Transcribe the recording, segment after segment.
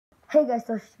Hey guys,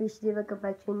 so Shri, welcome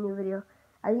back to a new video.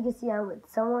 As you can see, I'm with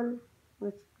someone,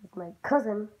 which is my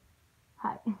cousin.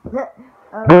 Hi.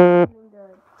 Doing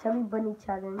the chubby bunny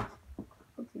challenge.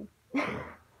 Okay.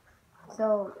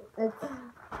 So it's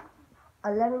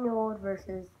 11-year-old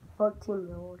versus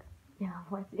 14-year-old. Yeah,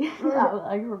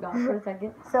 I forgot for a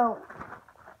second. So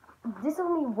this is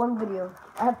only one video.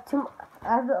 I have to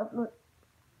upload.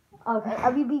 Okay. I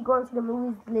will be going to the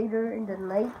movies later in the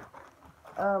night.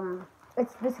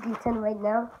 It's basically 10 right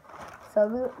now.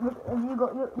 So you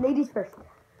go, ladies first.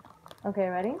 Okay,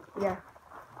 ready? Yeah.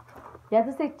 You have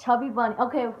to say chubby bunny.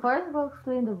 Okay, first we'll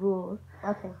explain the rules.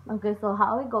 Okay. Okay, so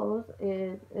how it goes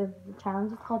is if the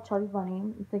challenge is called chubby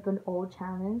bunny. It's like an old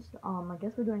challenge. I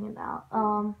guess we're doing it now.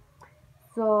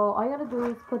 So all you gotta do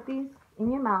is put these in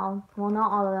your mouth. Well,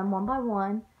 not all of them, one by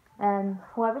one, and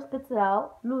whoever spits it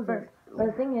out loses. But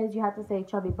the thing is, you have to say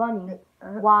chubby bunny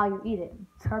while you eat it.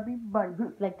 Chubby bunny.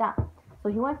 Like that. So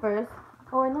he went first.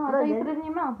 Oh no, I thought you put it in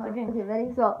your mouth. Okay,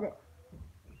 ready? So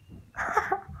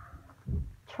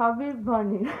chubby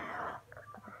bunny.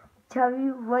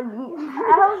 Chubby bunny.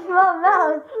 I don't smell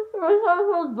mouth. We sound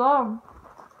so dumb.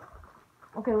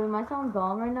 Okay, we might sound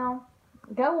dumb right now.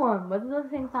 Get one, but it's at the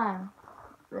same time.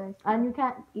 And you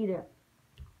can't eat it.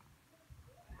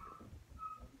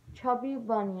 Chubby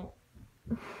bunny.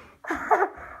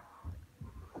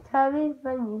 Chubby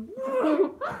bunny.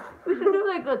 We should do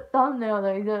like a thumbnail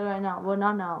like that right now. Well,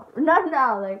 not now. Not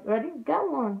now. Like, ready? Get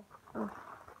one.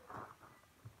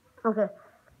 Okay.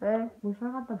 Ready? We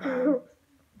forgot the bags.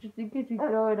 Just in case you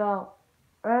throw it out.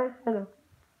 Ready? Okay.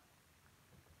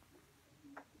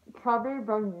 Chubby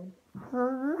bunny.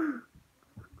 Are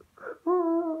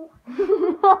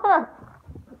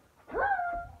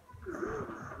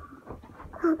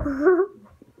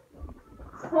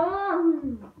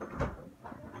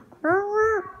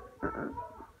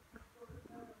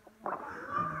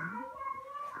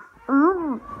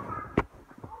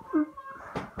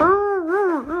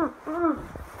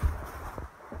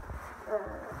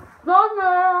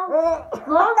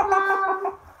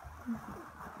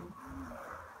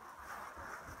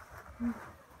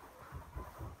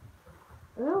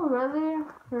you really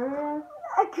serious?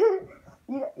 I could.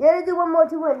 You gotta do one more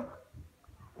to win.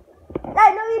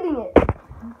 I know eating it.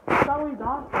 I thought we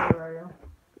got it already.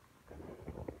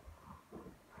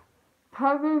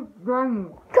 Chubby bunny.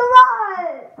 Come on!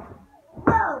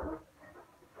 No!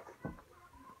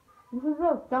 This is a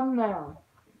thumbnail.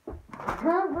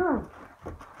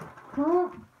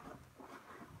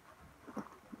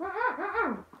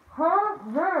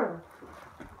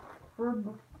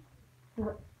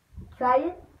 Try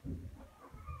it.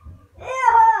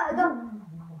 Yeah! Go.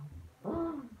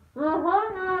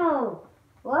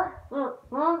 What?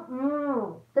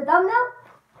 The thumbnail?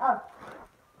 Oh.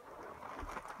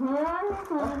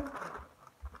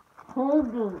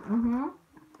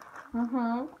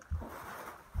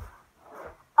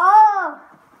 Oh!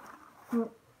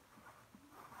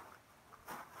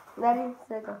 Ready,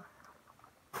 set, go.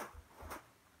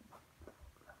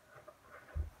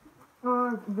 Do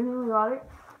you got it?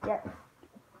 Yeah.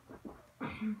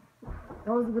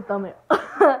 That was a good thumbnail.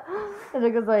 It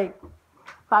took us like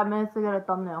 5 minutes to get a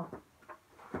thumbnail.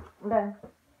 Okay.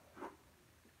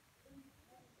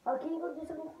 Oh, can you go do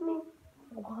something for me?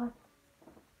 What?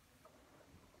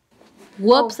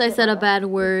 Whoops, I said a bad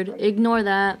word. Ignore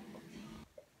that.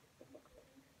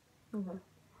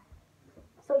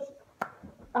 So,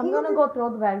 I'm gonna go throw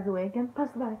the bags away again.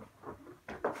 Pass the bags.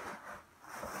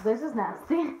 This is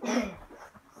nasty.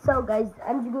 So guys,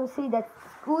 I'm just gonna say that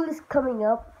school is coming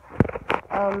up.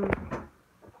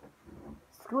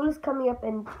 School is coming up,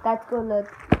 and that's gonna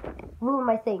ruin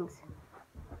my things.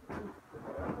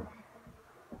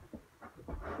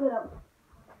 Put up.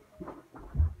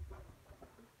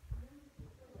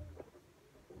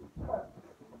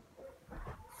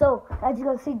 So I just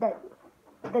gonna say that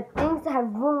the things that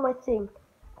have ruined my thing.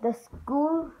 The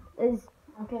school is.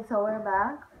 Okay, so we're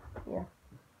back. Yeah.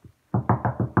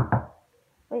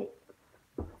 Wait.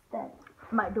 What's that?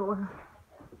 My door.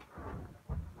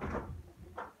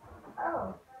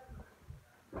 Oh.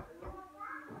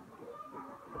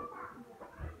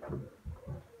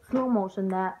 Slow motion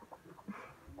that.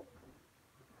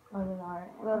 Okay,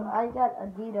 alright. Well, I got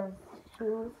Adidas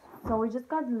shoes. So we just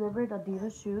got delivered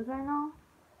Adidas shoes right now.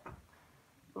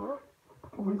 Oh.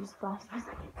 We just flashed for a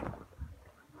second.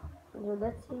 So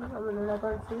let's see. I'm not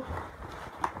gonna see.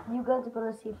 You guys are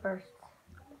gonna see first.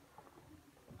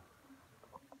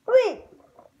 Wait!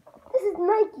 This is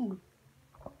Nike.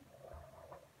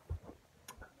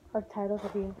 Our titles will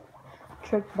be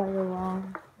tricked by the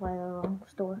wrong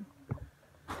store.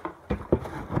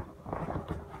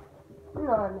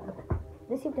 No.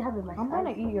 Let's see if they have it in my I'm size.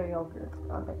 gonna eat your yogurt.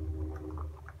 Okay.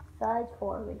 Size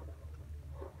 4. Wait.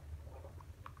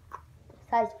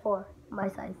 Size 4. My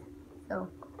size. So,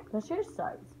 That's your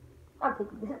size. I'm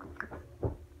taking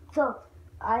this. So,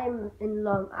 I am in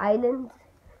Long Island.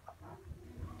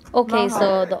 Okay,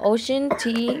 so the Ocean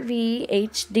TV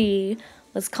HD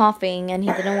was coughing, and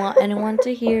he didn't want anyone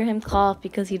to hear him cough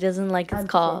because he doesn't like his I'm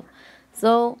cough.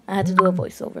 So I had to do a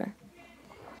voiceover.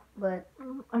 But,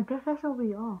 I guess that shall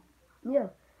be all. yeah.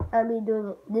 I'll be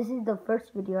doing it. This is the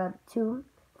first video I have 2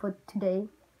 for today.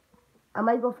 I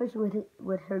might go fishing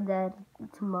with her dad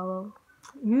tomorrow.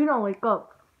 You don't wake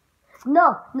up.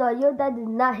 No, your dad did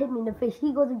not hit me in the face.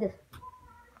 He goes like this.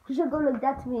 He should go like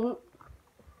that to me.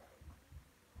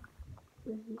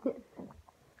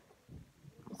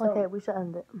 So, Okay, we should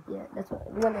end it. yeah, that's what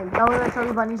we're gonna end. That was our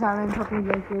Chubby Bunny challenge. Hope you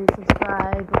liked it.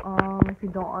 Subscribe if you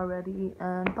don't already,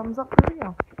 and thumbs up for the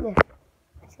video. Yeah.